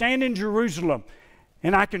 I can stand in Jerusalem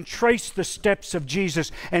and I can trace the steps of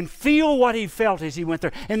Jesus and feel what he felt as he went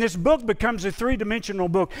there. And this book becomes a three-dimensional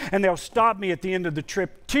book, and they'll stop me at the end of the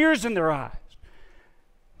trip, tears in their eyes,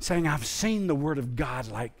 saying, I've seen the Word of God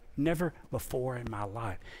like never before in my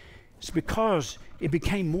life. It's because it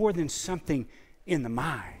became more than something in the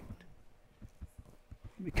mind.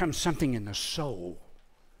 It becomes something in the soul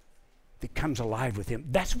that comes alive with him.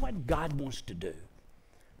 That's what God wants to do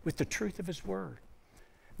with the truth of his Word.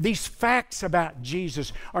 These facts about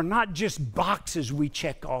Jesus are not just boxes we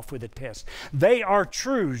check off with a test. They are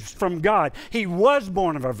truths from God. He was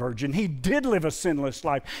born of a virgin. He did live a sinless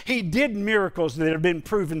life. He did miracles that have been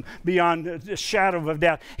proven beyond a shadow of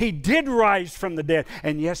doubt. He did rise from the dead.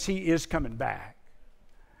 And yes, he is coming back.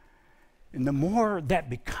 And the more that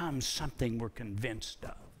becomes something we're convinced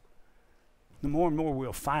of, the more and more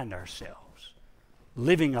we'll find ourselves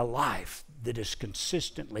living a life that is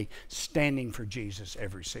consistently standing for Jesus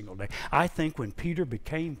every single day. I think when Peter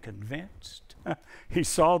became convinced, he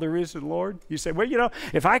saw the risen Lord. You say, well, you know,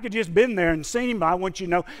 if I could just been there and seen him, I want you to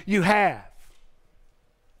know you have.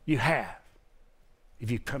 You have. If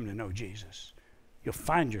you come to know Jesus, you'll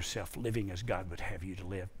find yourself living as God would have you to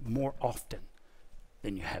live more often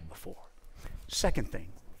than you had before. Second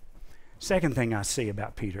thing I see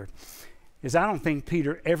about Peter is I don't think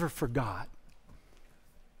Peter ever forgot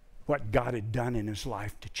what God had done in his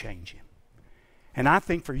life to change him. And I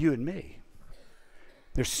think for you and me,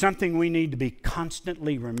 there's something we need to be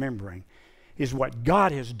constantly remembering, is what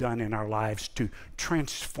God has done in our lives to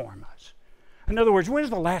transform us. In other words,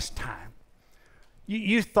 when's the last time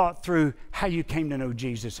you thought through how you came to know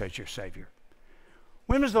Jesus as your Savior?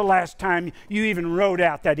 When was the last time you even wrote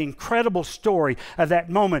out that incredible story of that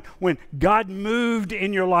moment when God moved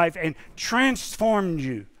in your life and transformed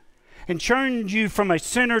you and turned you from a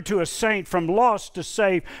sinner to a saint, from lost to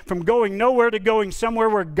saved, from going nowhere to going somewhere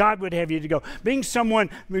where God would have you to go, being someone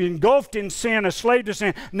engulfed in sin, a slave to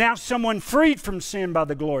sin, now someone freed from sin by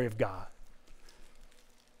the glory of God?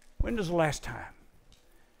 When was the last time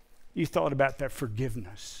you thought about that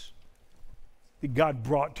forgiveness that God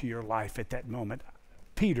brought to your life at that moment?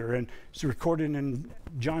 Peter, and it's recorded in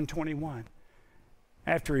John 21.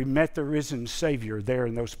 After he met the risen Savior there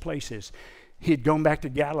in those places, he had gone back to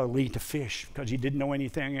Galilee to fish because he didn't know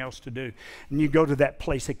anything else to do. And you go to that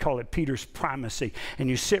place, they call it Peter's primacy, and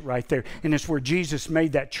you sit right there, and it's where Jesus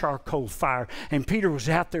made that charcoal fire. And Peter was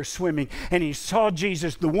out there swimming, and he saw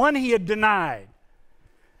Jesus, the one he had denied.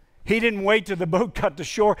 He didn't wait till the boat got to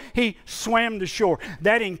shore. He swam to shore.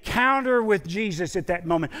 That encounter with Jesus at that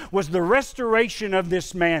moment was the restoration of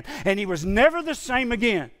this man, and he was never the same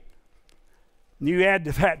again. You add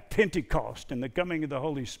to that Pentecost and the coming of the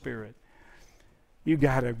Holy Spirit. You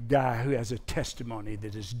got a guy who has a testimony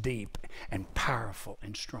that is deep and powerful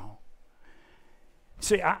and strong.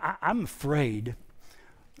 See, I'm afraid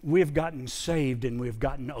we've gotten saved and we've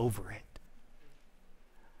gotten over it.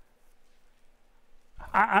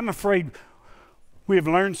 I'm afraid we have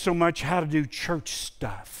learned so much how to do church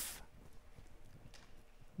stuff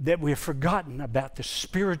that we have forgotten about the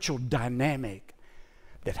spiritual dynamic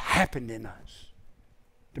that happened in us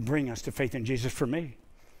to bring us to faith in Jesus. For me,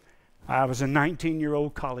 I was a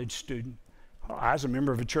 19-year-old college student. I was a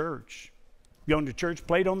member of a church. Going to church,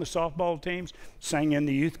 played on the softball teams, sang in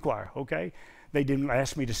the youth choir, okay? They didn't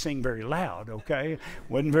ask me to sing very loud, okay?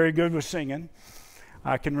 Wasn't very good with singing.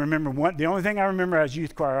 I can remember the only thing I remember as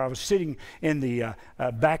youth choir, I was sitting in the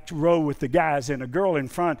back row with the guys, and a girl in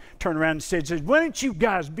front turned around and said, "Why don't you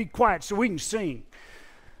guys be quiet so we can sing?"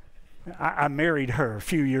 I married her a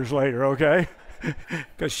few years later, okay?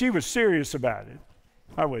 Because she was serious about it.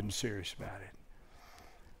 I wasn't serious about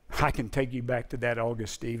it. I can take you back to that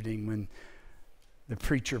August evening when the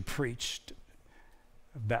preacher preached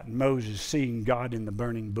about Moses seeing God in the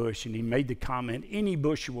burning bush, and he made the comment, "Any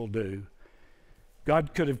bush will do."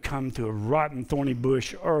 God could have come to a rotten, thorny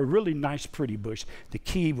bush or a really nice, pretty bush. The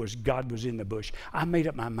key was God was in the bush. I made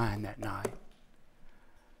up my mind that night.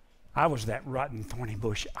 I was that rotten, thorny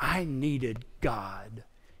bush. I needed God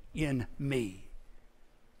in me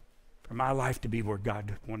for my life to be where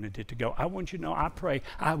God wanted it to go. I want you to know, I pray,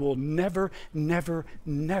 I will never, never,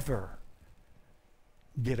 never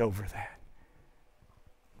get over that.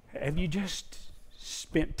 Have you just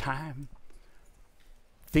spent time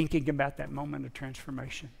thinking about that moment of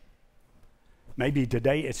transformation? Maybe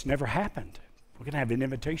today it's never happened. We're going to have an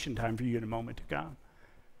invitation time for you in a moment to come.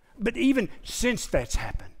 But even since that's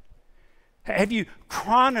happened, have you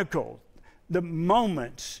chronicled the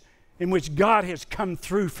moments in which God has come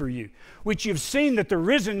through for you, which you've seen that the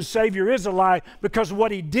risen Savior is alive because of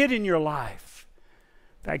what he did in your life?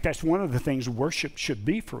 In fact, that's one of the things worship should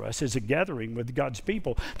be for us, as a gathering with God's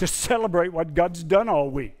people to celebrate what God's done all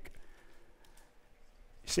week.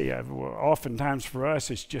 See, oftentimes for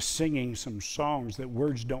us, it's just singing some songs that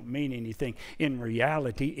words don't mean anything. In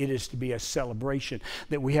reality, it is to be a celebration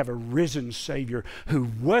that we have a risen Savior who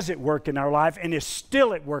was at work in our life and is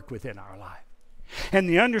still at work within our life. And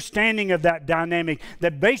the understanding of that dynamic,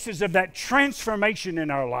 the basis of that transformation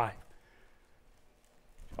in our life,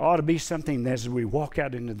 ought to be something that as we walk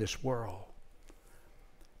out into this world,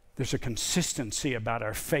 there's a consistency about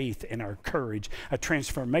our faith and our courage, a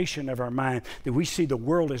transformation of our mind, that we see the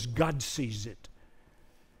world as God sees it.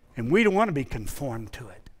 And we don't want to be conformed to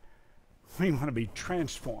it. We want to be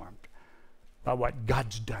transformed by what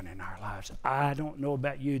God's done in our lives. I don't know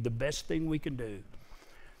about you, the best thing we can do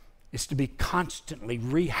is to be constantly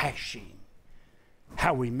rehashing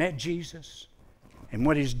how we met Jesus and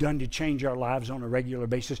what he's done to change our lives on a regular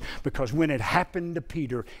basis. Because when it happened to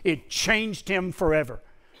Peter, it changed him forever.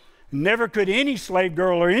 Never could any slave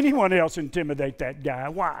girl or anyone else intimidate that guy.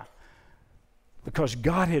 Why? Because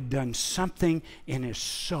God had done something in his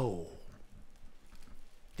soul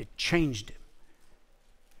that changed him.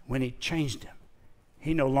 When it changed him,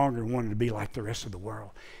 he no longer wanted to be like the rest of the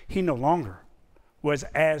world. He no longer was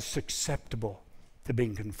as susceptible to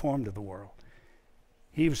being conformed to the world.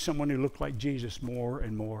 He was someone who looked like Jesus more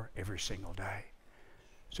and more every single day.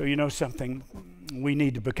 So you know something? We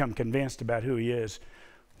need to become convinced about who he is.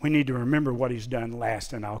 We need to remember what he's done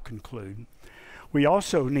last, and I'll conclude. We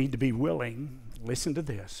also need to be willing, listen to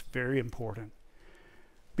this, very important,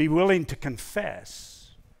 be willing to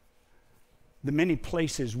confess the many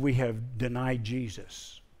places we have denied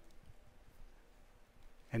Jesus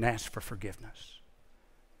and asked for forgiveness.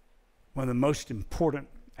 One of the most important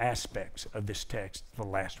aspects of this text, the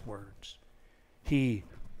last words. He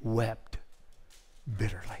wept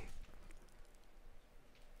bitterly.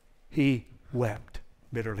 He wept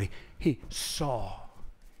bitterly. He saw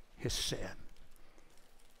his sin.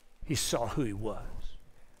 He saw who he was.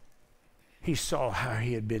 He saw how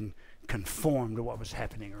he had been conformed to what was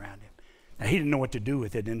happening around him. Now, he didn't know what to do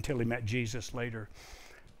with it until he met Jesus later.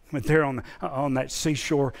 But there on that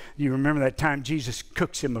seashore, you remember that time Jesus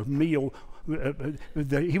cooks him a meal.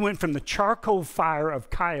 He went from the charcoal fire of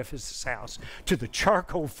Caiaphas' house to the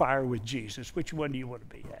charcoal fire with Jesus. Which one do you want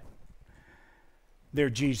to be at? There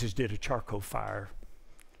Jesus did a charcoal fire.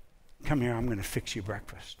 Come here, I'm going to fix you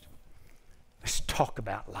breakfast. Let's talk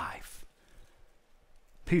about life.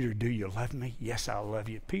 Peter, do you love me? Yes, I love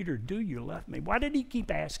you. Peter, do you love me? Why did he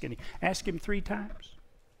keep asking? Ask him 3 times.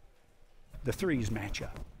 The threes match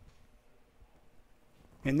up.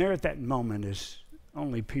 And there at that moment, as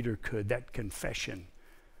only Peter could, that confession,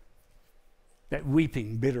 that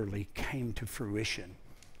weeping bitterly came to fruition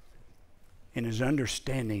in his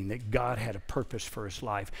understanding that God had a purpose for his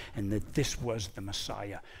life and that this was the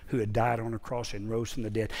Messiah who had died on a cross and rose from the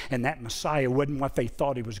dead. And that Messiah wasn't what they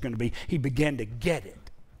thought he was going to be. He began to get it.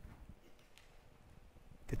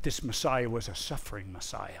 That this Messiah was a suffering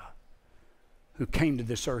Messiah who came to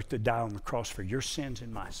this earth to die on the cross for your sins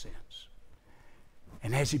and my sins.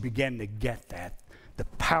 And as he began to get that, the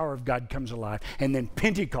power of God comes alive, and then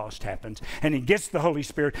Pentecost happens, and he gets the Holy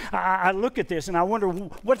Spirit. I look at this, and I wonder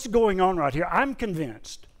what's going on right here. I'm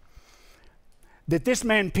convinced that this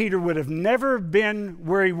man Peter would have never been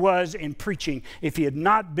where he was in preaching if he had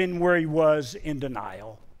not been where he was in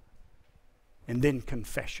denial and then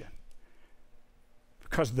confession.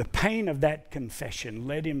 Because the pain of that confession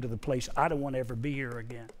led him to the place, I don't want to ever be here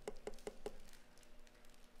again.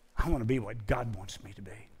 I want to be what God wants me to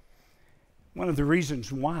be. One of the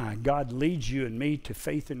reasons why God leads you and me to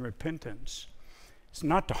faith and repentance is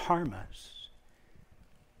not to harm us.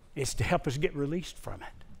 It's to help us get released from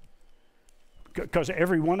it. Because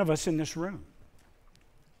every one of us in this room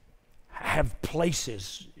have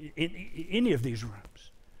places in any of these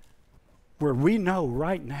rooms where we know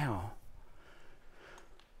right now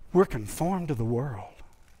we're conformed to the world.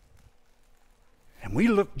 And we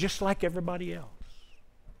look just like everybody else.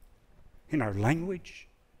 In our language,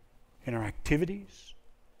 in our activities,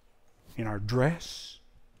 in our dress,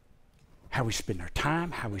 how we spend our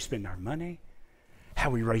time, how we spend our money, how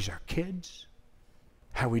we raise our kids,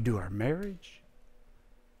 how we do our marriage.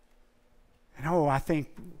 And I think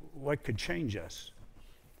what could change us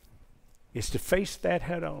is to face that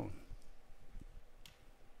head on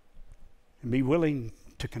and be willing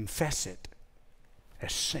to confess it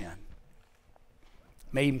as sin.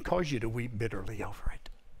 May even cause you to weep bitterly over it.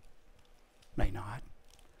 May not.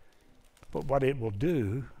 But what it will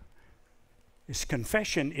do is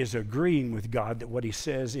confession is agreeing with God that what he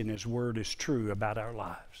says in his word is true about our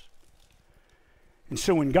lives. And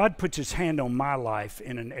so when God puts his hand on my life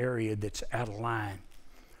in an area that's out of line,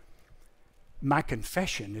 my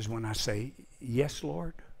confession is when I say, yes,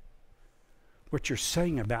 Lord, what you're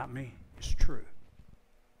saying about me is true.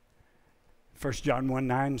 1 John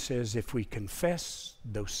 1:9 says, if we confess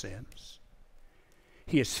those sins,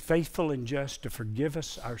 he is faithful and just to forgive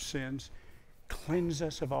us our sins, cleanse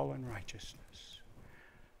us of all unrighteousness.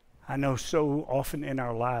 I know so often in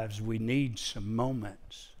our lives we need some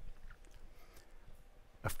moments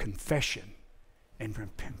of confession and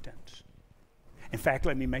repentance. In fact,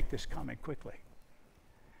 let me make this comment quickly.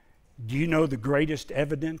 Do you know the greatest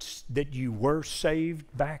evidence that you were saved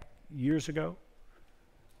back years ago?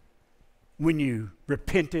 When you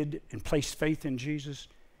repented and placed faith in Jesus,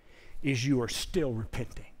 is you are still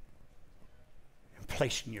repenting and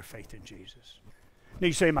placing your faith in Jesus. Now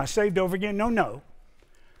you say, am I saved over again? No.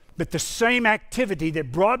 But the same activity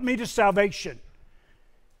that brought me to salvation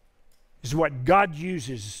is what God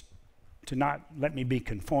uses to not let me be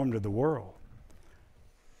conformed to the world,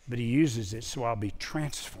 but he uses it so I'll be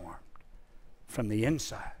transformed from the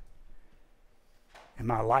inside. And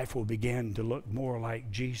my life will begin to look more like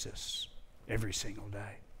Jesus every single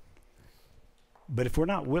day. But if we're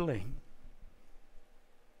not willing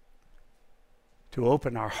to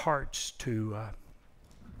open our hearts to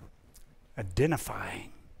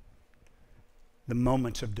identifying the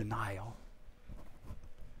moments of denial,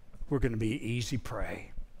 we're going to be easy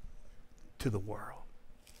prey to the world.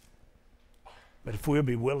 But if we'll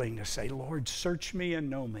be willing to say, Lord, search me and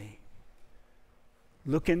know me.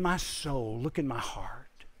 Look in my soul, look in my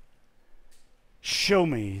heart. Show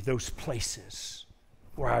me those places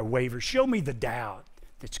where I waver. Show me the doubt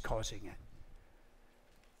that's causing it.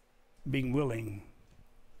 Being willing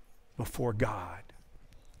before God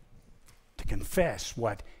to confess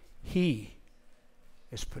what He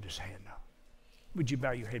has put His hand on. Would you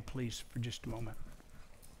bow your head, please, for just a moment?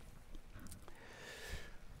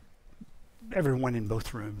 Everyone in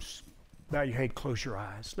both rooms, bow your head, close your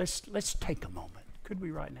eyes. Let's take a moment. Could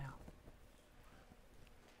we right now?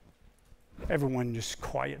 Everyone just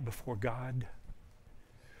quiet before God.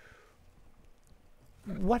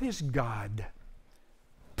 What has God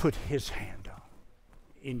put His hand on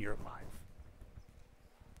in your life?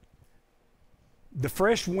 The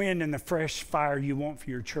fresh wind and the fresh fire you want for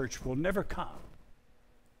your church will never come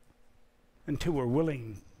until we're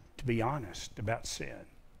willing to be honest about sin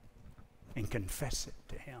and confess it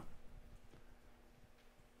to Him.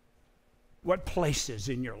 What places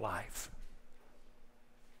in your life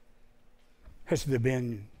has there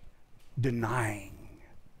been denying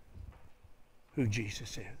who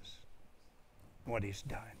Jesus is, what He's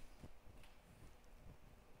done?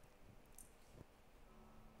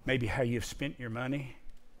 Maybe how you've spent your money.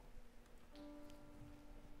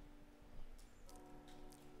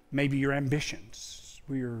 Maybe your ambitions.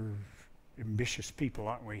 We're ambitious people,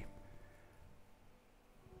 aren't we?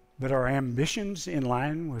 But are ambitions in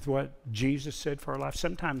line with what Jesus said for our life?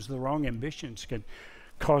 Sometimes the wrong ambitions can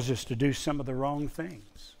cause us to do some of the wrong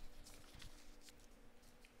things.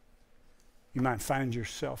 You might find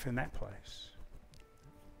yourself in that place.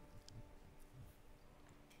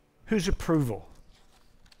 Whose approval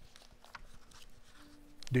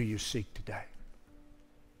do you seek today?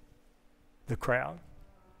 The crowd?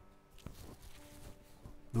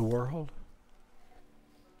 The world?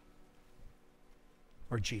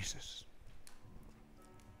 Or Jesus?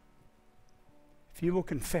 If you will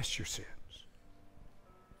confess your sins,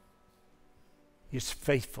 He is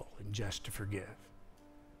faithful and just to forgive,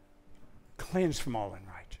 cleanse from all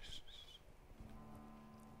unrighteousness.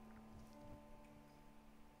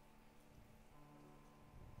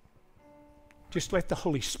 Just let the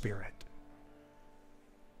Holy Spirit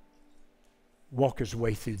walk His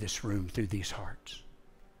way through this room, through these hearts.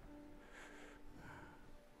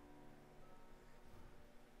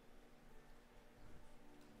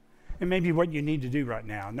 And maybe what you need to do right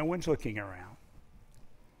now, no one's looking around.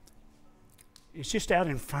 It's just out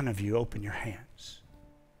in front of you, open your hands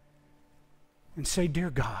and say, Dear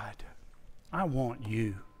God, I want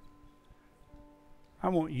You. I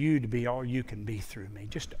want You to be all You can be through me.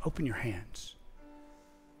 Just open your hands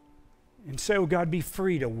and say, oh God, be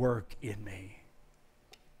free to work in me.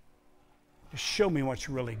 Just show me what's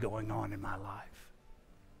really going on in my life.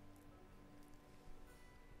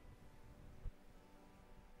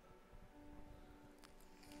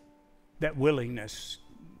 That willingness,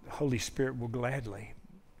 the Holy Spirit will gladly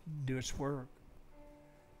do its work.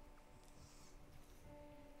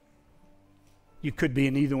 You could be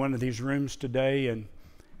in either one of these rooms today and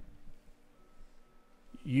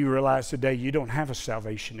you realize today you don't have a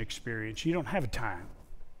salvation experience. You don't have a time.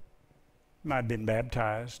 You might have been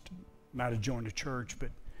baptized, might have joined a church,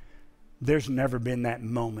 but there's never been that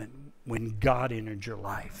moment when God entered your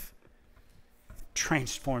life,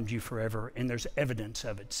 transformed you forever, and there's evidence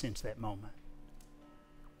of it since that moment.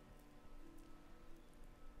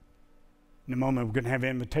 In a moment, we're going to have an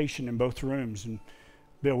invitation in both rooms, and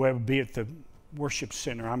Bill Webb will be at the worship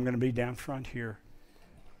center. I'm going to be down front here.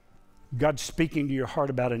 God's speaking to your heart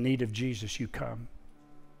about a need of Jesus, you come.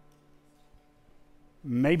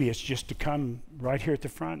 Maybe it's just to come right here at the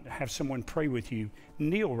front, have someone pray with you.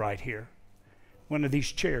 Kneel right here, one of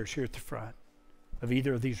these chairs here at the front of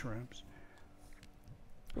either of these rooms.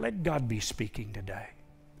 Let God be speaking today.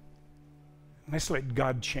 Let's let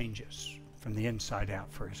God change us from the inside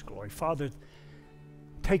out for His glory. Father,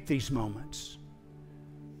 take these moments.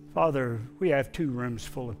 Father, we have 2 rooms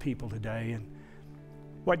full of people today, and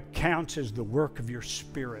what counts is the work of your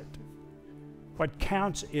Spirit. What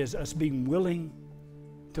counts is us being willing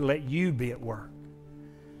to let You be at work.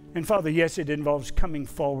 And Father, yes, it involves coming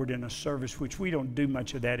forward in a service, which we don't do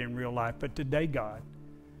much of that in real life, but today, God,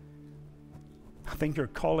 I think You're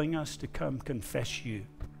calling us to come confess You,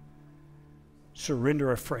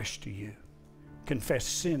 surrender afresh to You, confess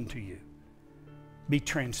sin to You, be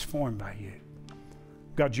transformed by You.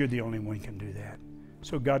 God, You're the only one who can do that.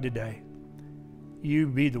 So God, today, You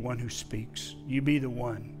be the one who speaks. You be the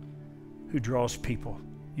one who draws people.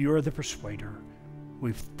 You are the persuader.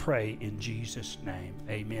 We pray in Jesus' name.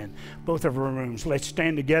 Amen. Both of our rooms, let's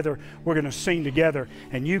stand together. We're going to sing together.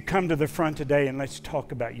 And you come to the front today and let's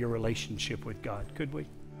talk about your relationship with God. Could we?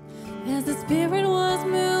 As the Spirit was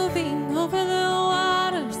moving over the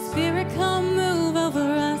water, Spirit, come move over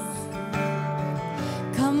us.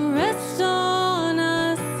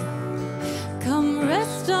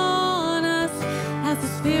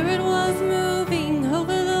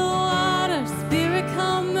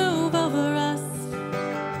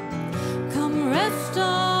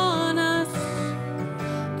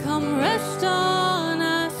 Come rest on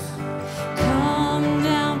us. Come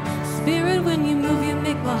down. Spirit, when you move, you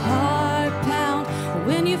make my heart pound.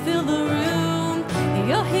 When you fill the room,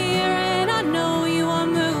 you're here and I know you are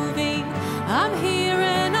moving. I'm here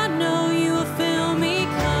and I know you will fill me.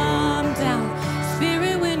 Come down.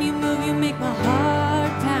 Spirit, when you move, you make my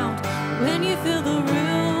heart pound. When you fill the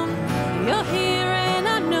room, you're here and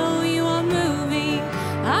I know you are moving.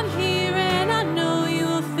 I'm here and I know you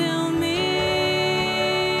will fill me.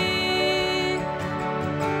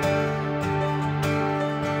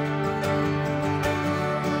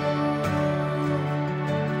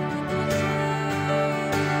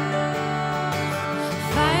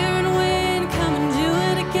 Fire and wind, come and do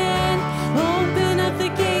it again. Open up the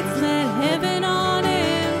gates, let heaven on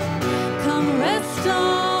in. Come rest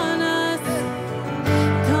on us.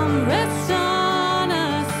 Come rest on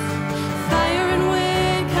us. Fire and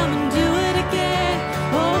wind, come and do it again.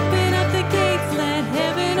 Open up the gates, let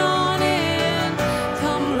heaven on in.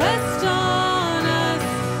 Come rest on us.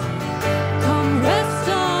 Come rest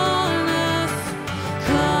on us.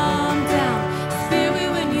 Come down. Spirit,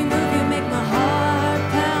 when you move, you make my heart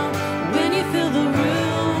pound. When you fill the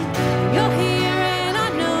room, you're here and I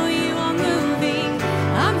know you are moving.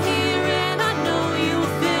 I'm here and I know you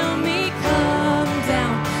will fill me. Come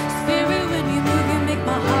down. Spirit, when you move, you make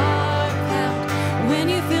my heart pound. When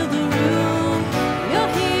you fill the room,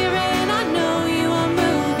 you're here and I know you are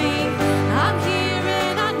moving. I'm here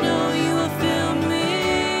and I know you will fill me.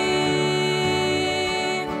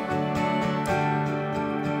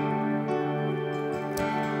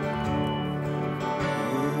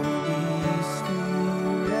 Holy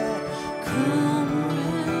Spirit, come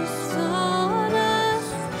rest on us.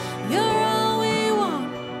 You're all we want.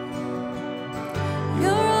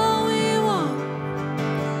 You're all we want.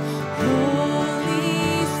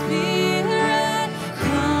 Holy Spirit,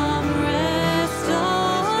 come rest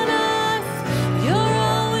on us. You're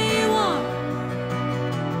all we want.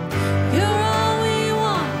 You're all we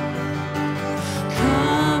want.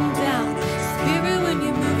 Come down. Spirit, when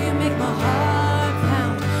you move, you make my heart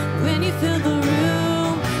pound. When you fill the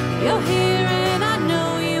room, you're here.